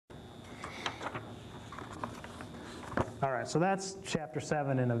All right, so that's chapter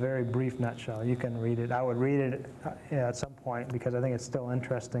 7 in a very brief nutshell. You can read it. I would read it at some point because I think it's still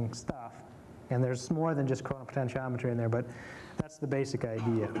interesting stuff. And there's more than just coronal potentiometry in there, but that's the basic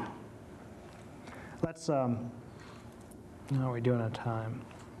idea. Let's, how are we doing on time?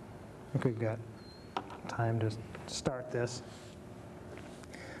 I think we've got time to start this.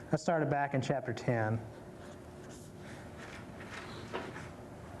 Let's start it back in chapter 10.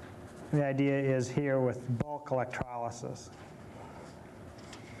 The idea is here with bulk electrolysis.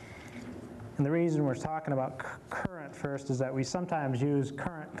 And the reason we're talking about current first is that we sometimes use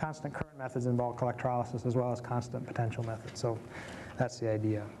constant current methods in bulk electrolysis as well as constant potential methods. So that's the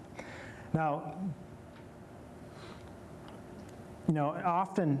idea. Now, you know,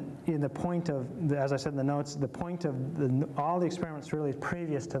 often in the point of, as I said in the notes, the point of all the experiments really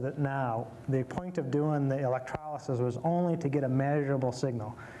previous to the now, the point of doing the electrolysis was only to get a measurable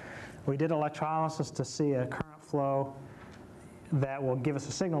signal. We did electrolysis to see a current flow that will give us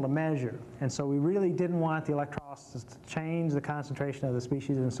a signal to measure. And so we really didn't want the electrolysis to change the concentration of the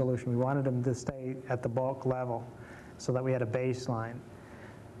species in solution. We wanted them to stay at the bulk level so that we had a baseline.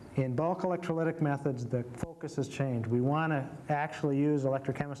 In bulk electrolytic methods, the focus has changed. We want to actually use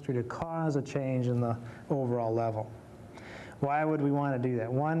electrochemistry to cause a change in the overall level. Why would we want to do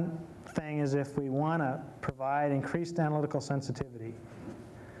that? One thing is if we want to provide increased analytical sensitivity.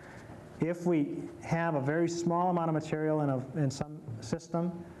 If we have a very small amount of material in some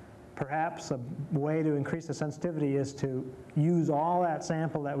system, perhaps a way to increase the sensitivity is to use all that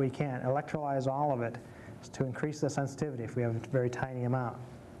sample that we can, electrolyze all of it, to increase the sensitivity if we have a very tiny amount,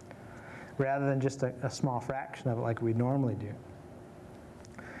 rather than just a small fraction of it like we normally do.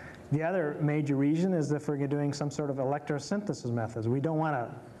 The other major reason is if we're doing some sort of electrosynthesis methods. We don't want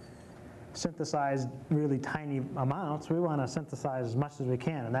to synthesize really tiny amounts. We want to synthesize as much as we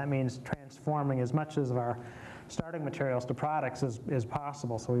can, and that means transforming as much of our starting materials to products as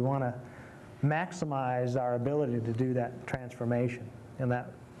possible. So we want to maximize our ability to do that transformation, and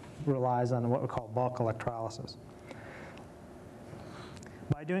that relies on what we call bulk electrolysis.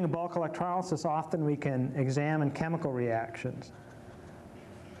 By doing a bulk electrolysis, often we can examine chemical reactions.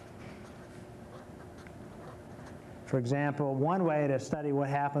 For example, one way to study what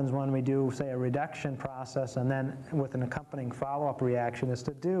happens when we do, say, a reduction process and then with an accompanying follow-up reaction is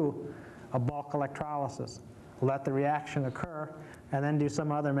to do a bulk electrolysis. Let the reaction occur and then do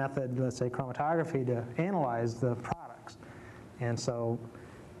some other method, let's say chromatography, to analyze the products. And so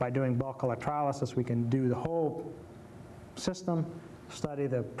by doing bulk electrolysis, we can do the whole system, study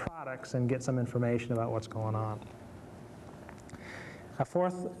the products, and get some information about what's going on. A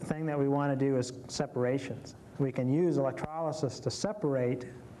fourth thing that we want to do is separations. We can use electrolysis to separate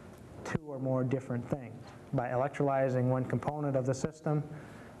two or more different things. By electrolyzing one component of the system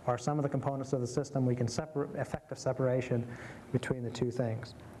or some of the components of the system, we can effect a separation between the two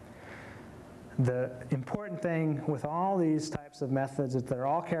things. The important thing with all these types of methods is they're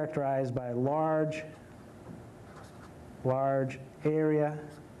all characterized by large area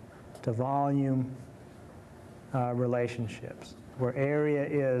to volume relationships, where area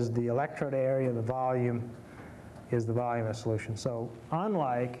is the electrode area, the volume is the volume of solution. So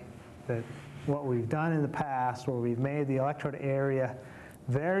unlike what we've done in the past where we've made the electrode area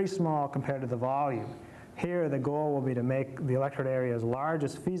very small compared to the volume, here the goal will be to make the electrode area as large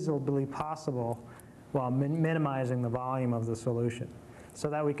as feasibly possible while minimizing the volume of the solution so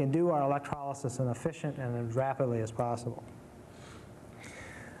that we can do our electrolysis as efficient and as rapidly as possible.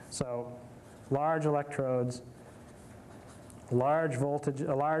 So large electrodes, large voltage,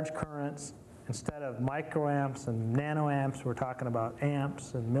 large currents. Instead of microamps and nanoamps, we're talking about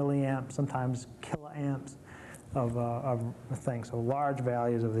amps and milliamps, sometimes kiloamps of things, so large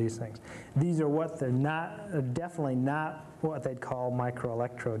values of these things. These are what they're not, definitely not what they'd call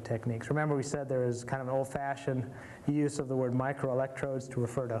microelectrode techniques. Remember we said there is kind of an old-fashioned use of the word microelectrodes to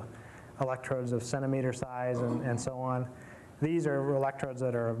refer to electrodes of centimeter size and so on. These are electrodes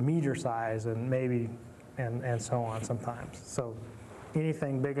that are of meter size and maybe, and so on sometimes. So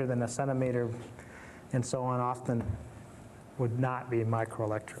anything bigger than a centimeter and so on often would not be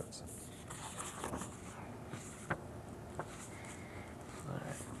microelectrodes.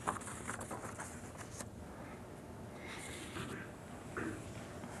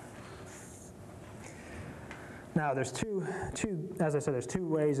 Now there's as I said, there's two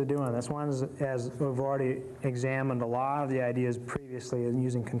ways of doing this. One is, as we've already examined a lot of the ideas previously, in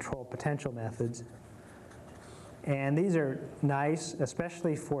using controlled potential methods. And these are nice,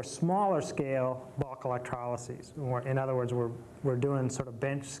 especially for smaller scale bulk electrolyses. In other words, we're doing sort of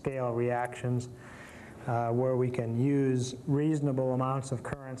bench scale reactions where we can use reasonable amounts of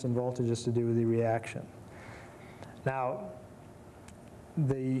currents and voltages to do the reaction. Now,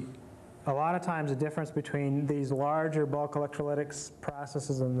 a lot of times the difference between these larger bulk electrolytics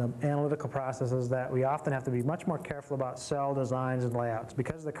processes and the analytical processes that we often have to be much more careful about cell designs and layouts.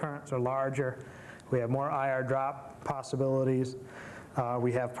 Because the currents are larger, we have more IR drop possibilities.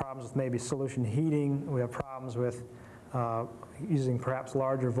 We have problems with maybe solution heating. We have problems with using perhaps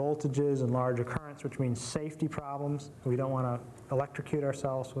larger voltages and larger currents, which means safety problems. We don't want to electrocute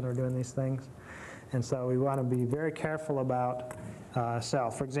ourselves when we're doing these things. And so we want to be very careful about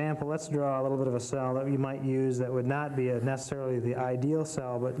cell. For example, let's draw a little bit of a cell that you might use that would not be necessarily the ideal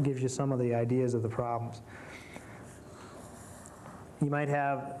cell, but gives you some of the ideas of the problems. You might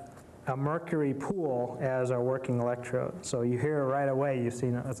have a mercury pool as our working electrode. So you hear right away, you've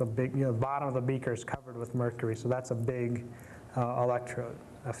seen it's a big, the bottom of the beaker is covered with mercury, so that's a big electrode,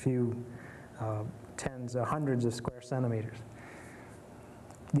 a few tens or hundreds of square centimeters.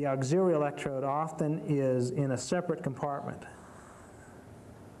 The auxiliary electrode often is in a separate compartment,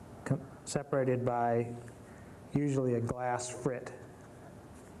 separated by usually a glass frit.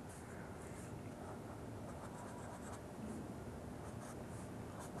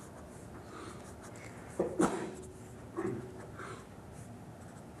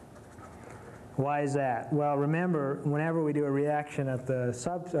 Why is that? Well, remember, whenever we do a reaction at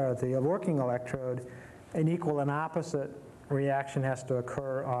the working electrode, an equal and opposite reaction has to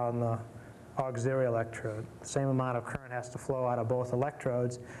occur on the auxiliary electrode. The same amount of current has to flow out of both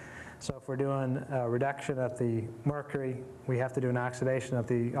electrodes. So if we're doing a reduction at the mercury, we have to do an oxidation at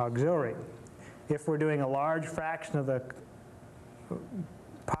the auxiliary. If we're doing a large fraction of the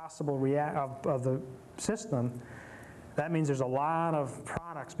possible of the system, that means there's a lot of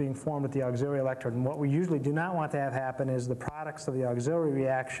products being formed at the auxiliary electrode. And what we usually do not want to have happen is the products of the auxiliary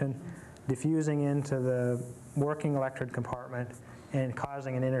reaction diffusing into the working electrode compartment and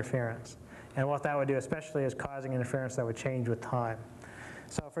causing an interference. And what that would do especially is causing interference that would change with time.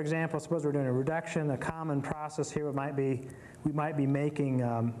 So for example, suppose we're doing a reduction. A common process here might be, we might be making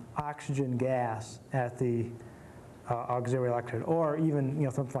oxygen gas at the auxiliary electrode, or even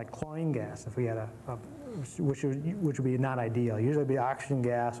something like chlorine gas if we had which would be not ideal. Usually the oxygen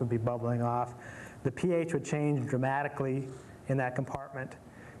gas would be bubbling off. The pH would change dramatically in that compartment.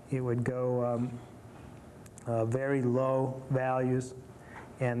 It would go very low values,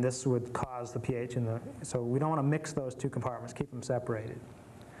 and this would cause the pH in the, so we don't want to mix those two compartments, keep them separated.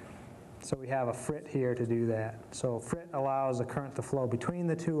 So we have a frit here to do that. So frit allows the current to flow between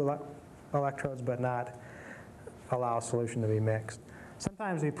the two electrodes, but not allow a solution to be mixed.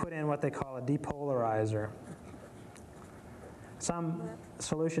 Sometimes we put in what they call a depolarizer. Some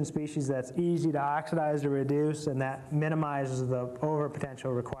solution species that's easy to oxidize or reduce, and that minimizes the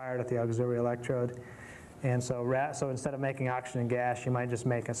overpotential required at the auxiliary electrode. And so instead of making oxygen gas, you might just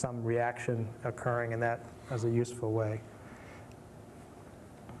make some reaction occurring in that as a useful way.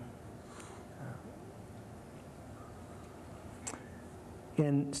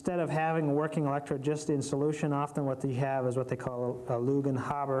 Instead of having a working electrode just in solution, often what they have is what they call a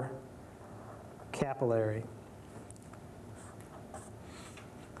Lugen-Haber capillary.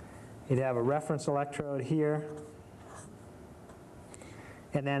 You'd have a reference electrode here,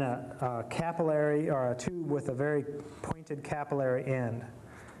 and then a capillary, or a tube with a very pointed capillary end.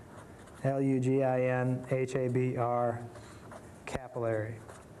 L-U-G-I-N-H-A-B-R, capillary.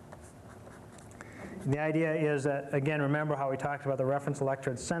 The idea is that, again, remember how we talked about the reference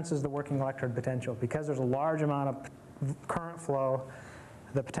electrode senses the working electrode potential. Because there's a large amount of current flow,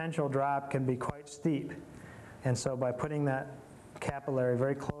 the potential drop can be quite steep. And so by putting that capillary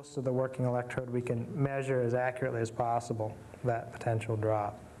very close to the working electrode, we can measure as accurately as possible that potential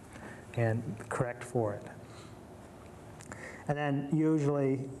drop and correct for it. And then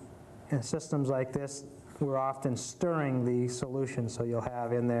usually in systems like this, we're often stirring the solution, so you'll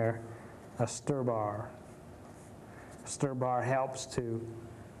have in there a stir bar. A stir bar helps to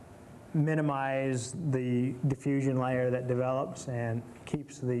minimize the diffusion layer that develops and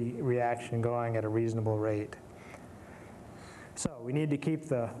keeps the reaction going at a reasonable rate. So we need to keep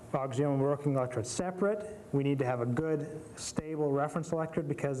the auxiliary and working electrode separate. We need to have a good, stable reference electrode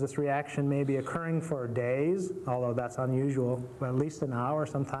because this reaction may be occurring for days, although that's unusual, at least an hour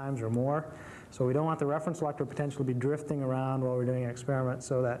sometimes or more. So we don't want the reference electrode potential to be drifting around while we're doing an experiment,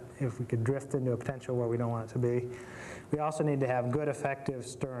 so that if we could drift into a potential where we don't want it to be. We also need to have good, effective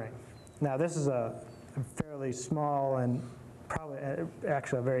stirring. Now this is a fairly small and probably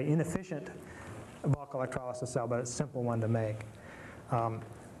actually a very inefficient bulk electrolysis cell, but it's a simple one to make.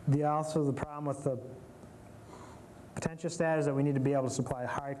 Also the problem with the potentiostat is that we need to be able to supply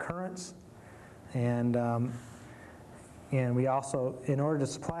high currents, and And we also, in order to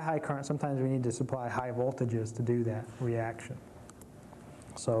supply high current, sometimes we need to supply high voltages to do that reaction.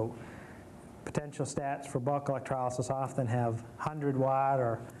 So potential stats for bulk electrolysis often have 100-watt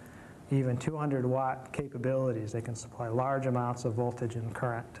or even 200-watt capabilities. They can supply large amounts of voltage and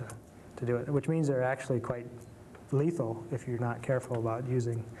current to do it, which means they're actually quite lethal if you're not careful about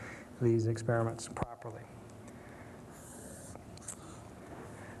using these experiments properly.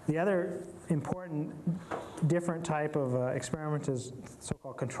 The other important different type of experiment is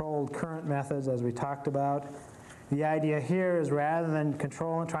so-called controlled current methods, as we talked about. The idea here is rather than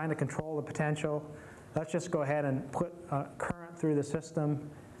trying to control the potential, let's just go ahead and put current through the system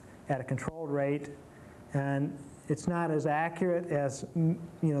at a controlled rate. And it's not as accurate as,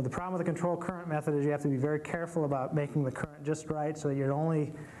 the problem with the controlled current method is you have to be very careful about making the current just right so that you're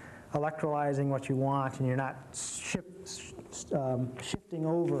only electrolyzing what you want and you're not shifting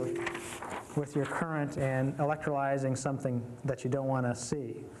over with your current and electrolyzing something that you don't want to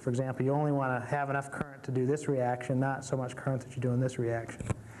see. For example, you only want to have enough current to do this reaction, not so much current that you're doing this reaction.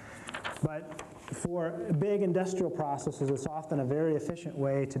 But for big industrial processes, it's often a very efficient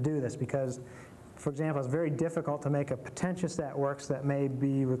way to do this because, for example, it's very difficult to make a potentiostat works that may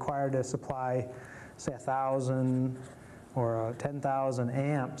be required to supply, say, 1,000 or 10,000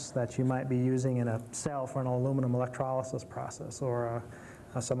 amps that you might be using in a cell for an aluminum electrolysis process or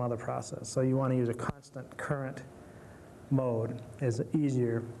some other process. So you want to use a constant current mode. It's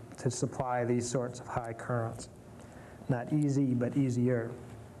easier to supply these sorts of high currents. Not easy, but easier.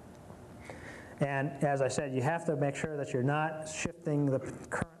 And as I said, you have to make sure that you're not shifting the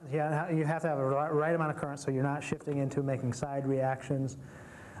current. You have to have a right amount of current so you're not shifting into making side reactions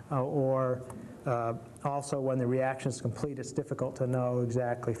also, when the reaction is complete, it's difficult to know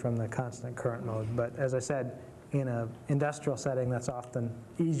exactly from the constant current mode. But as I said, in an industrial setting, that's often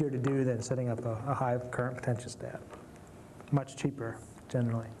easier to do than setting up a high current potentiostat. Much cheaper,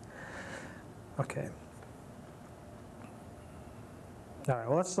 generally. Okay. All right,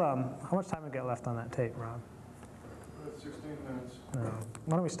 well, let's, how much time have we got left on that tape, Rob? 16 minutes.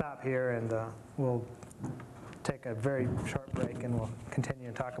 Why don't we stop here and we'll take a very short break and we'll continue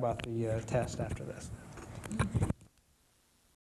to talk about the test after this.